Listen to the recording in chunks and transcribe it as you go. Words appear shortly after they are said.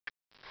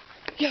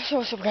Yeah, so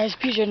what's up guys,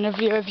 PJ in the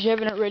video. If you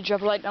haven't already,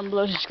 drop a like down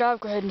below, subscribe,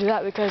 go ahead and do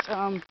that because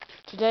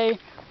today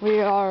we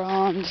are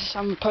I'm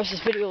gonna post this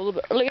video a little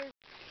bit earlier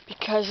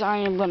because I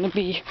am gonna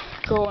be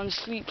going to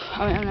sleep.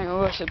 I mean, I'm not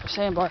gonna go sleep at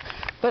sandbar,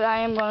 but I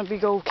am gonna be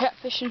go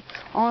catfishing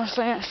on a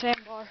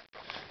sandbar.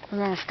 We're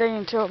gonna stay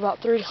until about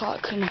 3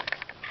 o'clock and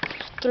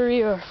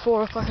 3 or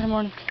 4 o'clock in the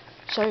morning.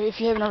 So if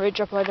you haven't already,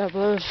 drop a like down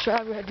below,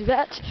 subscribe, go ahead and do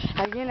that.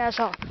 Again, as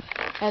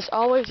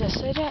always I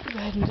say that, go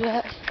ahead and do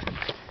that.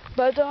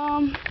 But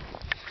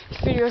this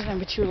video is gonna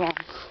be too long.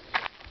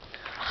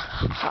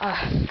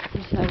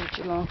 It's not gonna be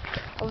too long.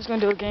 I was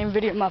gonna do a game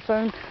video on my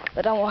phone,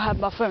 but I won't have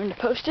my phone to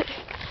post it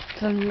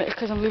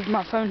because I'm leaving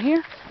my phone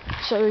here.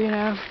 So you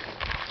know,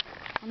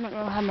 I'm not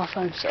gonna have my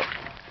phone. So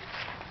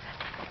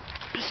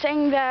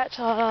saying that,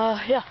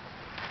 yeah,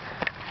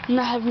 I'm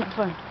not having my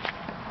phone.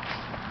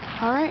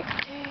 All right.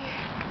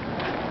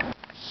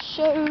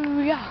 So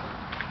yeah,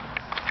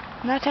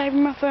 I'm not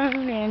having my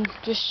phone, and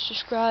just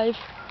subscribe.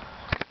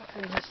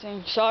 This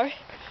thing. Sorry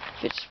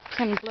if it's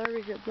kind of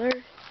blurry,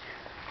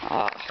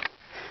 I'm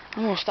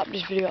gonna stop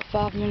this video at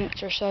 5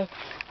 minutes or so.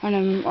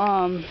 And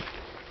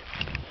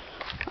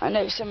I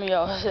know some of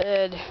y'all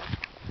said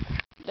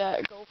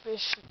that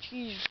goldfish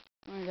cheese,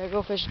 that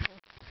goldfish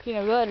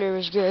peanut butter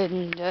was good,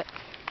 and that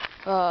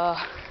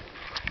I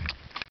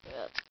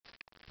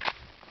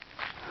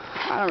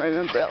don't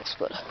remember else,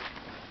 but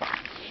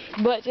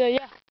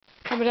yeah,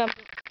 comment down,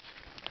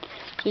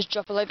 just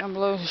drop a like down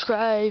below,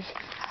 subscribe.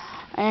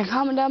 And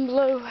comment down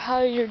below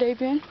how your day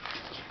been.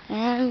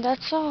 And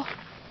that's all.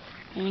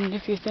 And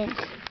if you think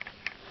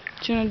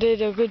Tuna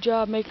did a good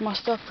job making my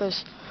stuff,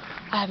 because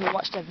I haven't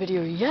watched that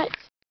video yet.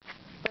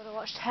 But I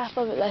watched half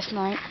of it last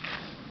night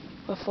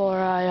before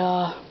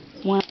I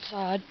went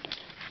outside.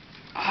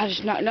 I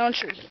just knocked down a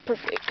tree.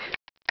 Perfect.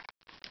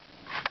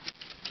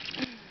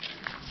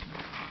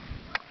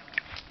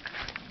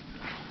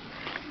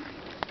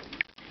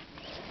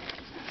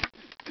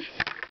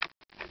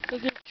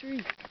 Look at the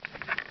tree.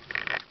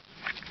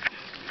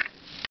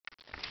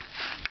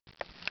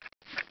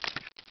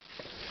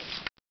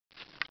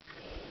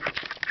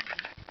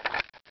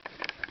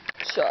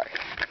 Sorry.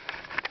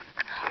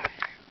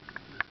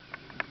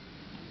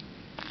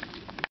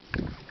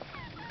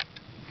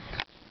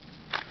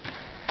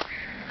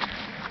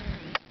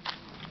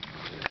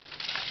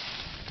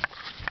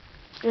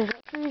 Is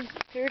that tree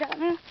cleared out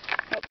now?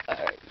 Oh,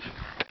 alright.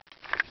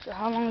 So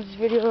how long has this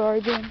video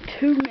already been?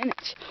 2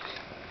 minutes.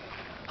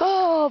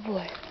 Oh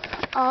boy.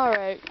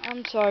 Alright,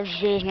 I'm sorry if this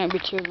video's not gonna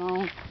be too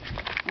long.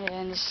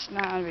 And it's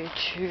not gonna be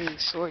too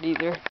short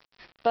either.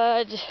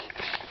 But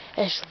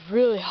it's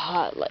really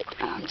hot, like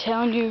I'm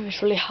telling you,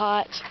 it's really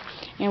hot.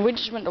 And we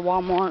just went to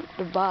Walmart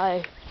to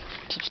buy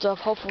some stuff.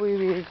 Hopefully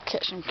we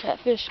catch some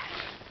catfish,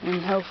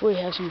 and hopefully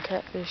have some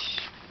catfish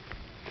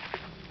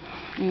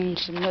and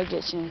some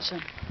nuggets and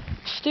some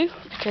stew,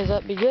 because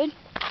that'd be good.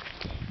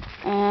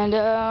 And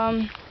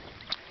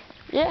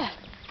yeah,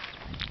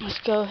 let's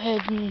go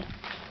ahead and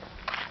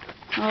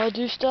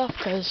do stuff,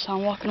 because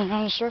I'm walking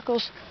around in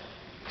circles,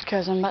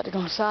 because I'm about to go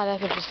inside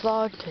after this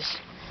vlog, because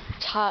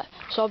it's hot.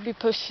 So I'll be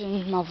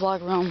posting my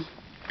vlog around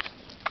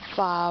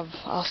 5.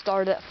 I'll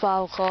start at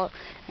 5 o'clock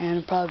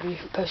and probably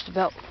post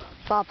about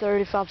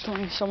 5:30,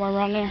 5:20, somewhere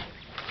around there,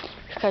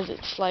 because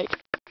it's like,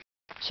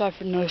 sorry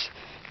for the noise,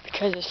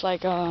 because it's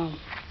like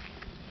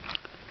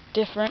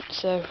different.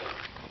 So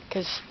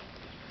because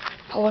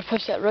I would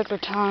post at regular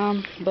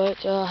time,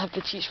 but I have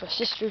to teach my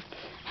sister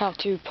how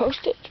to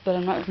post it, but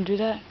I'm not gonna do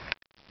that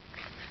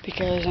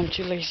because I'm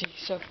too lazy.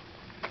 So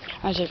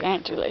I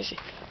ain't too lazy,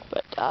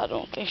 but I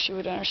don't think she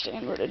would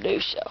understand what to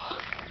do. So,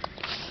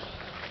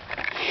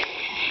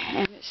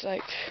 and it's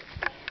like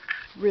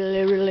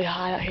really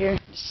hot out here.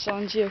 The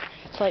sun's here.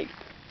 It's like,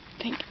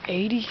 I think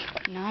 80,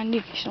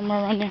 90, somewhere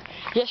around there.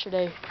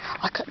 Yesterday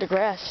I cut the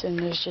grass and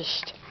it's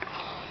just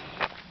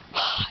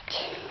hot,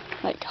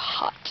 like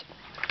hot,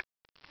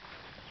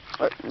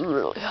 like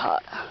really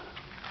hot.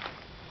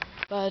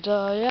 But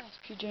yeah, it's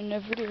PJ in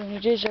every video, and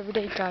it is every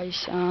day,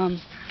 guys.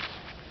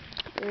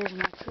 There's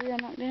my tree I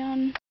knocked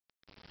down.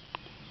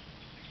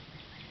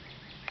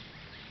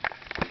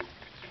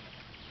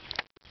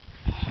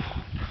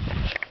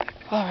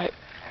 Alright.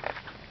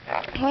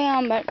 Well,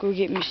 I'm back to go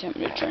get me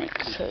something to drink,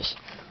 because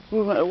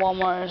we went to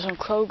Walmart and some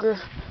Kroger.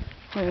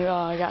 We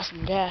got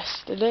some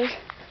gas today,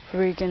 so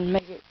we can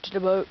make it to the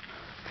boat,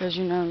 because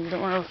you know, you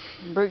don't want to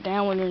break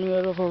down when you're in the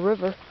middle of a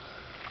river.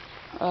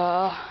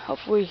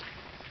 Hopefully,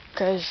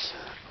 because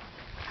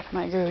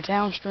might go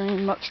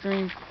downstream,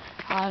 upstream.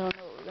 I don't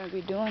know what we're going to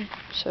be doing,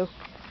 so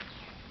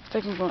I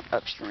think I'm going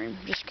upstream,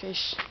 just in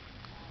case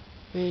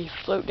we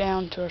float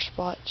down to our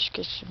spot,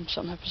 just in case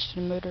something happens to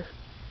the motor.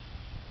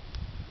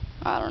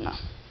 I don't know.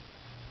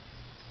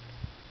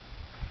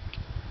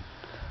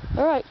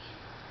 Alright.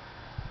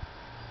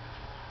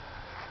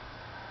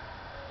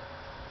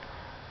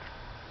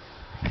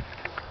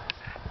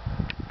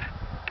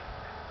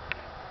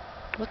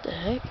 What the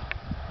heck?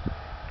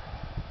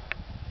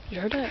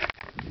 You heard that?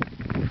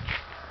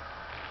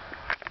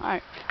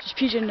 Alright, just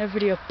PJ in the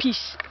video.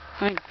 Peace.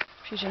 I mean,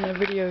 see you in the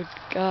video,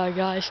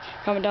 guys.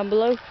 Comment down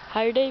below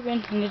how your day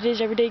been, and it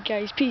is every day,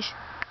 guys. Peace.